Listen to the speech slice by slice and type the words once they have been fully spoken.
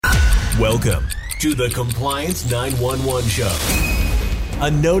Welcome to the Compliance 911 Show, a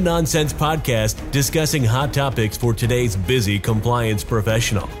no-nonsense podcast discussing hot topics for today's busy compliance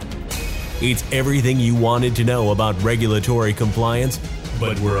professional. It's everything you wanted to know about regulatory compliance,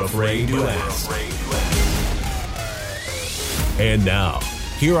 but we're afraid to ask. And now,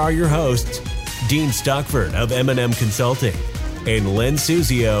 here are your hosts, Dean Stockford of M&M Consulting and Len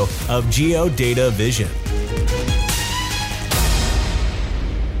Suzio of GeoData Vision.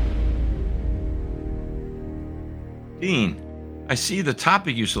 Dean, I see the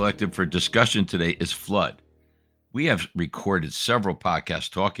topic you selected for discussion today is flood. We have recorded several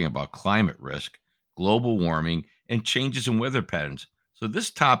podcasts talking about climate risk, global warming, and changes in weather patterns. So this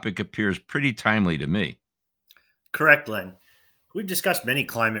topic appears pretty timely to me. Correct, Len. We've discussed many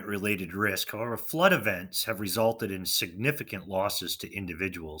climate-related risks. However, flood events have resulted in significant losses to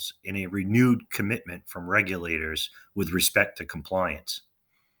individuals and a renewed commitment from regulators with respect to compliance.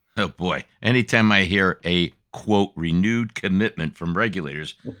 Oh boy, anytime I hear a quote, renewed commitment from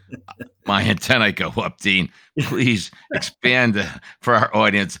regulators, my antennae go up, Dean. Please expand for our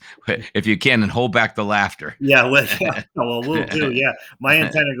audience if you can and hold back the laughter. Yeah, well, we'll do. Yeah, my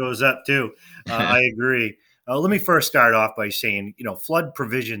antenna goes up too. I agree. Let me first start off by saying, flood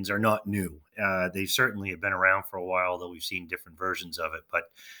provisions are not new. They certainly have been around for a while, though we've seen different versions of it. But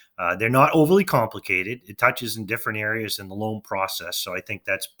they're not overly complicated. It touches in different areas in the loan process. So I think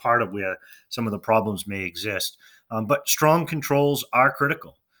that's part of where some of the problems may exist. But strong controls are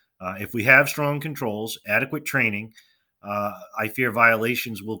critical. If we have strong controls, adequate training, I fear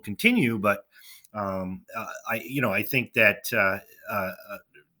violations will continue. But I think that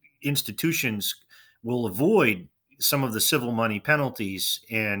institutions will avoid some of the civil money penalties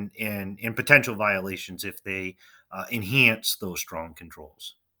and potential violations if they enhance those strong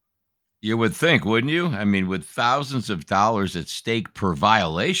controls. You would think, wouldn't you? I mean, with thousands of dollars at stake per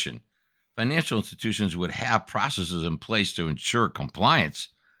violation, financial institutions would have processes in place to ensure compliance.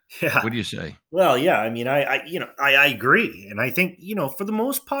 Yeah. What do you say? Well, yeah. I mean, I agree, and I think for the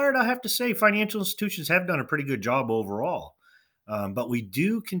most part, I have to say, financial institutions have done a pretty good job overall. But we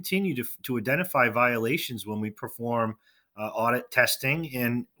do continue to identify violations when we perform audit testing,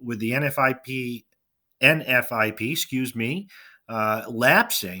 and with the NFIP,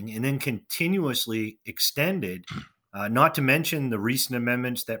 lapsing and then continuously extended. Not to mention the recent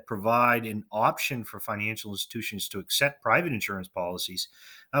amendments that provide an option for financial institutions to accept private insurance policies.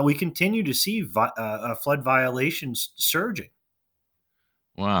 We continue to see flood violations surging.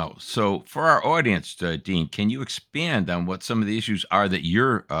 Wow. So for our audience, Dean, can you expand on what some of the issues are that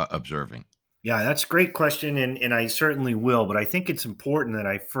you're observing? Yeah, that's a great question, and I certainly will. But I think it's important that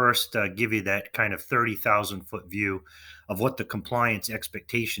I first give you that kind of 30,000-foot view of what the compliance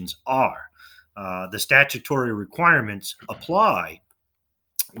expectations are. The statutory requirements apply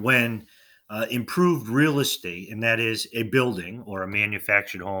when improved real estate, and that is a building or a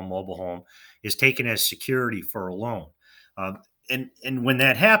manufactured home, mobile home, is taken as security for a loan. And when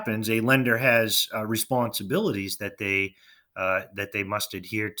that happens, a lender has responsibilities that they must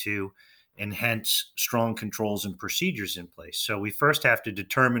adhere to, and hence strong controls and procedures in place. So we first have to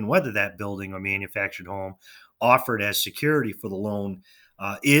determine whether that building or manufactured home offered as security for the loan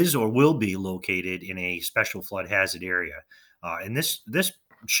is or will be located in a special flood hazard area. And this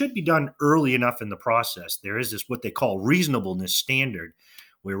should be done early enough in the process. There is this what they call reasonableness standard,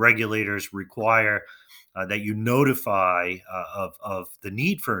 where regulators require that you notify of the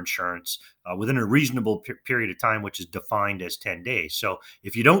need for insurance within a reasonable period of time, which is defined as 10 days. So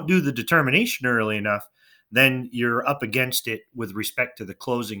if you don't do the determination early enough, then you're up against it with respect to the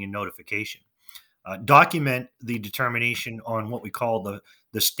closing and notification. Document the determination on what we call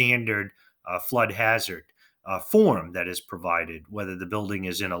the standard flood hazard form that is provided, whether the building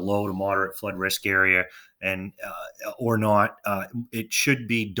is in a low to moderate flood risk area and or not. It should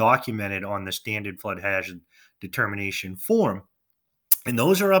be documented on the standard flood hazard determination form, and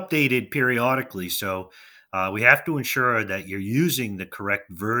those are updated periodically. So we have to ensure that you're using the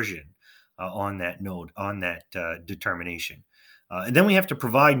correct version on that note, on that determination. And then we have to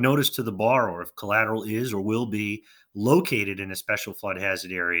provide notice to the borrower if collateral is or will be located in a special flood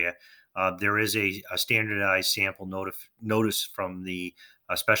hazard area. There is a standardized sample notice from the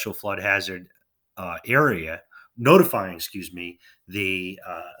special flood hazard area notifying,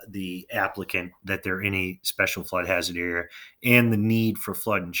 the applicant that they're in a special flood hazard area and the need for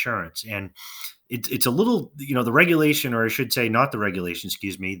flood insurance. And it's a little, the regulation, or I should say not the regulation,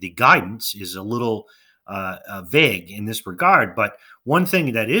 the guidance is a little vague in this regard. But one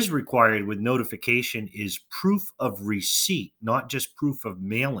thing that is required with notification is proof of receipt, not just proof of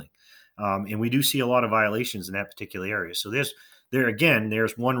mailing. And we do see a lot of violations in that particular area. So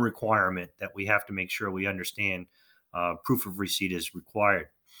there's one requirement that we have to make sure we understand. Proof of receipt is required.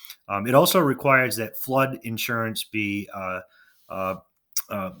 It also requires that flood insurance be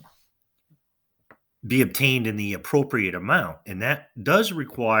obtained in the appropriate amount, and that does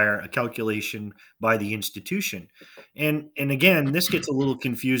require a calculation by the institution. And again, this gets a little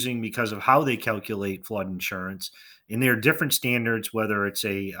confusing because of how they calculate flood insurance, and there are different standards, whether it's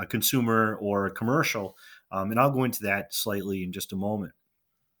a consumer or a commercial. And I'll go into that slightly in just a moment.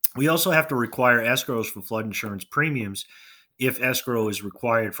 We also have to require escrows for flood insurance premiums if escrow is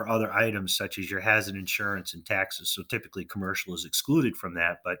required for other items such as your hazard insurance and taxes. So typically commercial is excluded from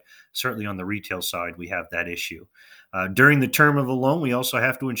that, but certainly on the retail side, we have that issue. During the term of a loan, we also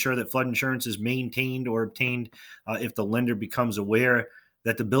have to ensure that flood insurance is maintained or obtained if the lender becomes aware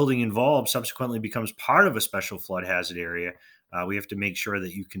that the building involved subsequently becomes part of a special flood hazard area. We have to make sure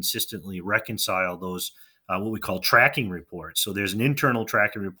that you consistently reconcile those what we call tracking reports. So there's an internal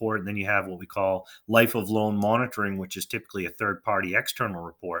tracking report, and then you have what we call life of loan monitoring, which is typically a third-party external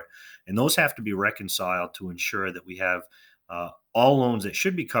report. And those have to be reconciled to ensure that we have all loans that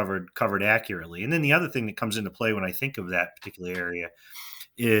should be covered accurately. And then the other thing that comes into play when I think of that particular area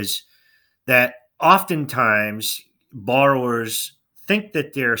is that oftentimes borrowers think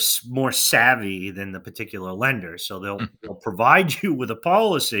that they're more savvy than the particular lender. So they'll provide you with a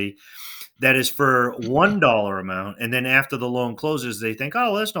policy that is for $1 amount. And then after the loan closes, they think,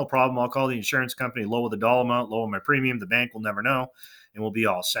 oh, well, that's no problem. I'll call the insurance company, lower the dollar amount, lower my premium. The bank will never know, and we'll be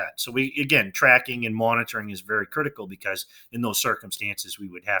all set. So again, tracking and monitoring is very critical, because in those circumstances, we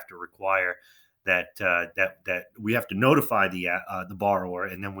would have to require that we have to notify the borrower,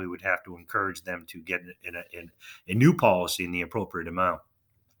 and then we would have to encourage them to get a new policy in the appropriate amount.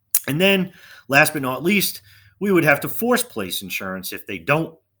 And then last but not least, we would have to force place insurance if they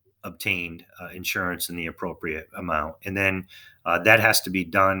don't obtained insurance in the appropriate amount. And then that has to be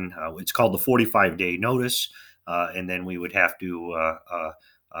done. It's called the 45-day notice. And then we would have to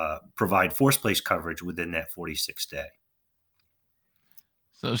provide force place coverage within that 46 day.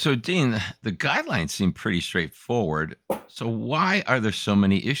 So Dean, the guidelines seem pretty straightforward. So why are there so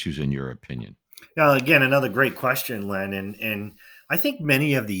many issues in your opinion? Now, again, another great question, Len. And I think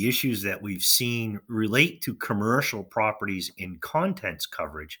many of the issues that we've seen relate to commercial properties in contents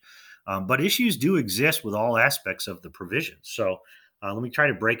coverage, but issues do exist with all aspects of the provisions. So let me try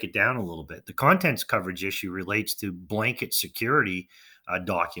to break it down a little bit. The contents coverage issue relates to blanket security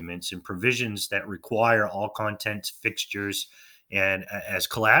documents and provisions that require all contents, fixtures, and as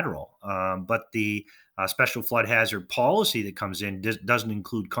collateral. But the special flood hazard policy that comes in doesn't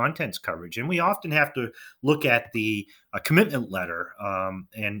include contents coverage. And we often have to look at the commitment letter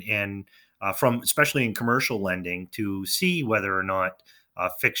and from, especially in commercial lending, to see whether or not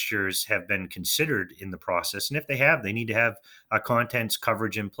fixtures have been considered in the process. And if they have, they need to have contents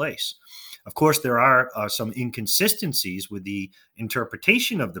coverage in place. Of course, there are some inconsistencies with the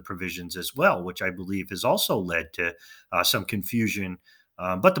interpretation of the provisions as well, which I believe has also led to some confusion.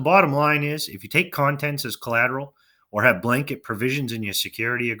 But the bottom line is, if you take contents as collateral or have blanket provisions in your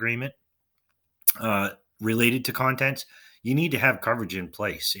security agreement related to contents, you need to have coverage in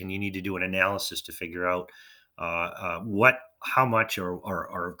place, and you need to do an analysis to figure out how much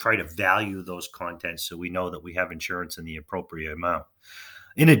or try to value those contents so we know that we have insurance in the appropriate amount.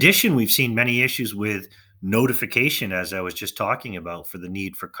 In addition, we've seen many issues with notification, as I was just talking about, for the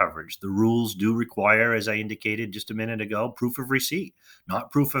need for coverage. The rules do require, as I indicated just a minute ago, proof of receipt,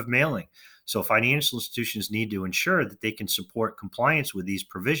 not proof of mailing. So financial institutions need to ensure that they can support compliance with these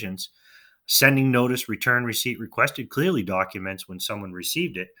provisions. Sending notice, return receipt requested clearly documents when someone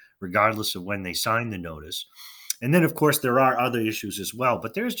received it, regardless of when they signed the notice. And then, of course, there are other issues as well.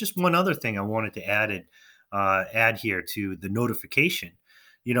 But there's just one other thing I wanted to add here to the notification.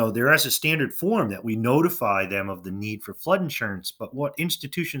 You know, there is a standard form that we notify them of the need for flood insurance. But what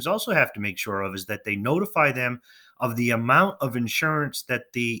institutions also have to make sure of is that they notify them of the amount of insurance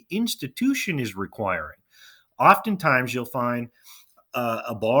that the institution is requiring. Oftentimes, you'll find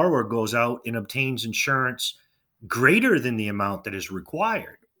a borrower goes out and obtains insurance greater than the amount that is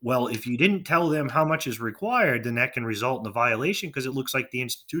required. Well, if you didn't tell them how much is required, then that can result in a violation, because it looks like the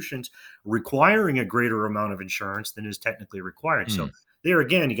institution's requiring a greater amount of insurance than is technically required. So there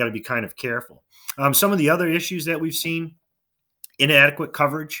again, you got to be kind of careful. Some of the other issues that we've seen: inadequate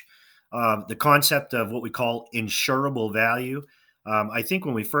coverage, the concept of what we call insurable value. I think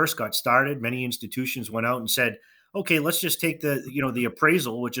when we first got started, many institutions went out and said, okay, let's just take the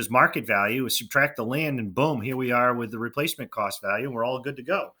appraisal, which is market value, subtract the land, and boom, here we are with the replacement cost value, and we're all good to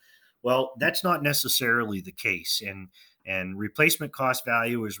go. Well, that's not necessarily the case. And replacement cost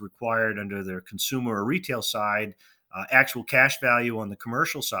value is required under the consumer or retail side actual cash value on the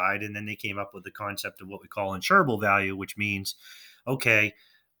commercial side. And then they came up with the concept of what we call insurable value, which means, okay,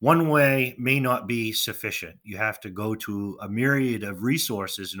 one way may not be sufficient. You have to go to a myriad of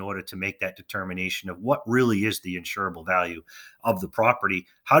resources in order to make that determination of what really is the insurable value of the property.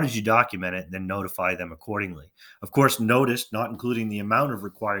 How did you document it? And then notify them accordingly. Of course, notice, not including the amount of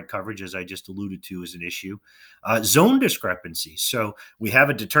required coverage, as I just alluded to, is an issue. Zone discrepancies. So we have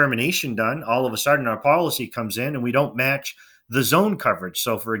a determination done. All of a sudden, our policy comes in and we don't match the zone coverage.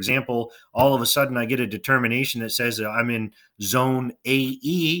 So, for example, all of a sudden I get a determination that says I'm in zone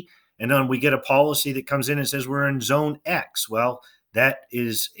AE, and then we get a policy that comes in and says we're in zone X. Well, that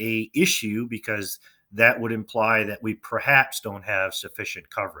is a issue because that would imply that we perhaps don't have sufficient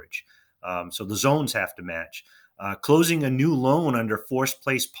coverage. So the zones have to match. Closing a new loan under forced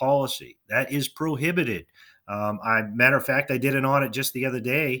place policy, that is prohibited. Matter of fact, I did an audit just the other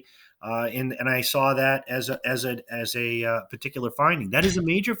day, and I saw that as a particular finding. That is a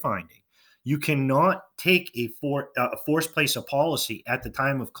major finding. You cannot take a forced place of policy at the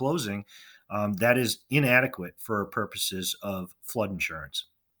time of closing. That is inadequate for purposes of flood insurance.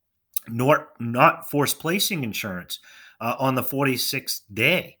 Not forced placing insurance on the 46th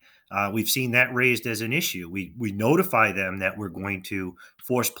day. We've seen that raised as an issue. We notify them that we're going to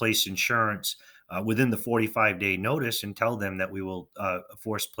force place insurance within the 45-day notice and tell them that we will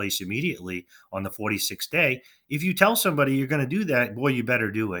force place immediately on the 46th day. If you tell somebody you're going to do that, boy, you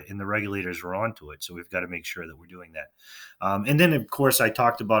better do it. And the regulators are onto it. So we've got to make sure that we're doing that. And then, of course, I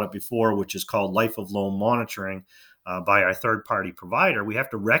talked about it before, which is called life of loan monitoring by our third-party provider. We have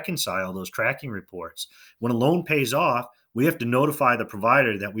to reconcile those tracking reports. When a loan pays off, we have to notify the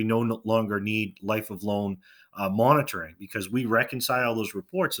provider that we no longer need life of loan monitoring, because we reconcile those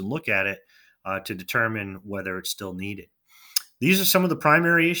reports and look at it to determine whether it's still needed. These are some of the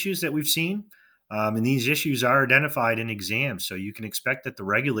primary issues that we've seen, and these issues are identified in exams. So you can expect that the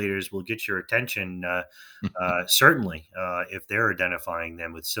regulators will get your attention, certainly, if they're identifying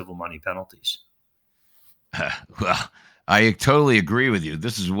them with civil money penalties. Well, I totally agree with you.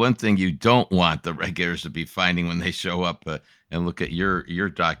 This is one thing you don't want the regulators to be finding when they show up and look at your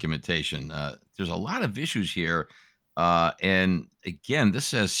documentation. There's a lot of issues here. And again,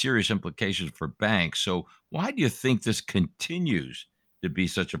 this has serious implications for banks. So why do you think this continues to be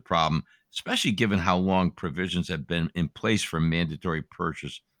such a problem, especially given how long provisions have been in place for mandatory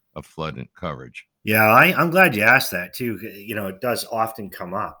purchase of flood coverage? Yeah, I'm glad you asked that too. You know, it does often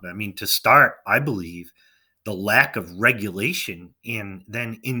come up. I mean, to start, I believe the lack of regulation and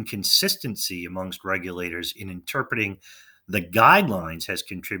then inconsistency amongst regulators in interpreting the guidelines has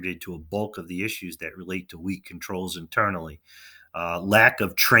contributed to a bulk of the issues that relate to weak controls internally. Lack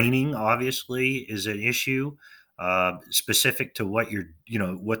of training, obviously, is an issue specific to what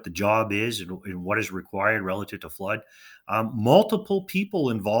what the job is and what is required relative to flood. Multiple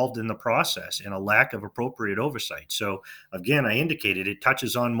people involved in the process and a lack of appropriate oversight. So again, I indicated it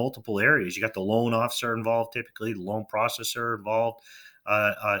touches on multiple areas. You got the loan officer involved, typically the loan processor involved,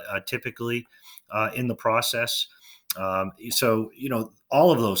 typically in the process. So, all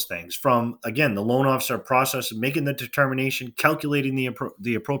of those things from, again, the loan officer process, making the determination, calculating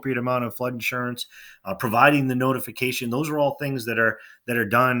the appropriate amount of flood insurance, providing the notification. Those are all things that are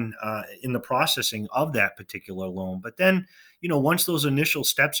done in the processing of that particular loan. But then, once those initial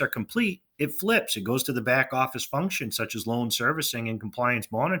steps are complete, it flips. It goes to the back office function, such as loan servicing and compliance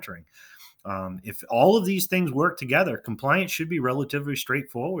monitoring. If all of these things work together, compliance should be relatively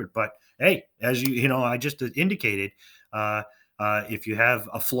straightforward. But hey, as I just indicated, if you have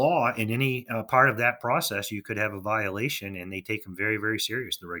a flaw in any part of that process, you could have a violation, and they take them very, very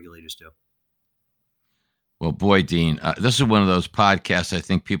serious. The regulators do. Well, boy, Dean, this is one of those podcasts I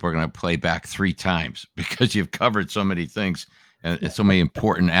think people are going to play back 3 times because you've covered so many things and so many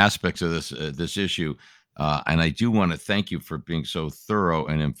important aspects of this issue. And I do want to thank you for being so thorough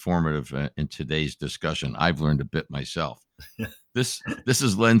and informative in today's discussion. I've learned a bit myself. This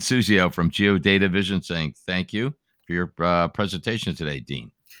is Len Suzio from Geodata Vision saying thank you for your presentation today,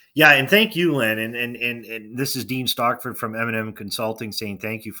 Dean. Yeah, and thank you, Len. And this is Dean Stockford from M&M Consulting saying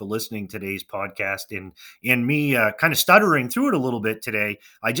thank you for listening to today's podcast. And me kind of stuttering through it a little bit today.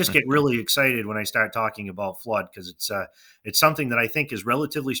 I just get really excited when I start talking about flood because it's something that I think is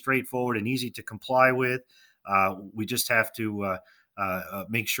relatively straightforward and easy to comply with. We just have to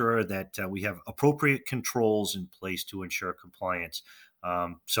make sure that we have appropriate controls in place to ensure compliance.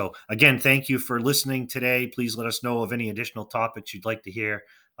 So again, thank you for listening today. Please let us know of any additional topics you'd like to hear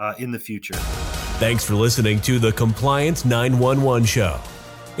in the future. Thanks for listening to the Compliance 911 Show.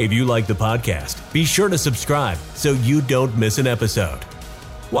 If you like the podcast, be sure to subscribe so you don't miss an episode.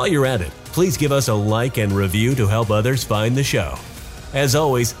 While you're at it, please give us a like and review to help others find the show. As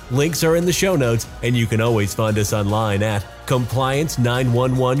always, links are in the show notes, and you can always find us online at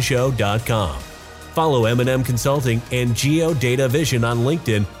compliance911show.com. Follow M&M Consulting and GeoData Vision on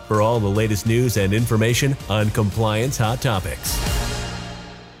LinkedIn for all the latest news and information on compliance hot topics.